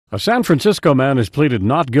A San Francisco man has pleaded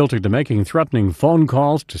not guilty to making threatening phone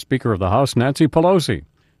calls to Speaker of the House Nancy Pelosi.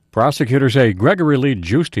 Prosecutors say Gregory Lee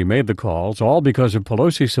Giusti made the calls, all because of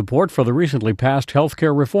Pelosi's support for the recently passed health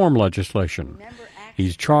care reform legislation.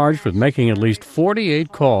 He's charged with making at least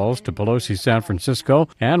 48 calls to Pelosi's San Francisco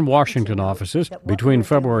and Washington offices between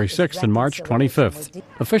February 6th and March 25th.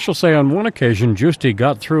 Officials say on one occasion Giusti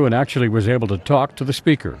got through and actually was able to talk to the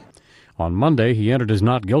Speaker. On Monday, he entered his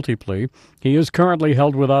not guilty plea. He is currently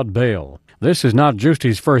held without bail. This is not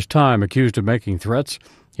Giusti's first time accused of making threats.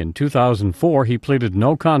 In 2004, he pleaded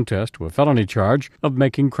no contest to a felony charge of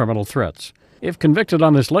making criminal threats. If convicted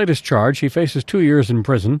on this latest charge, he faces 2 years in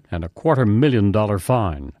prison and a $250,000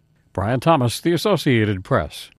 fine. Brian Thomas, The Associated Press.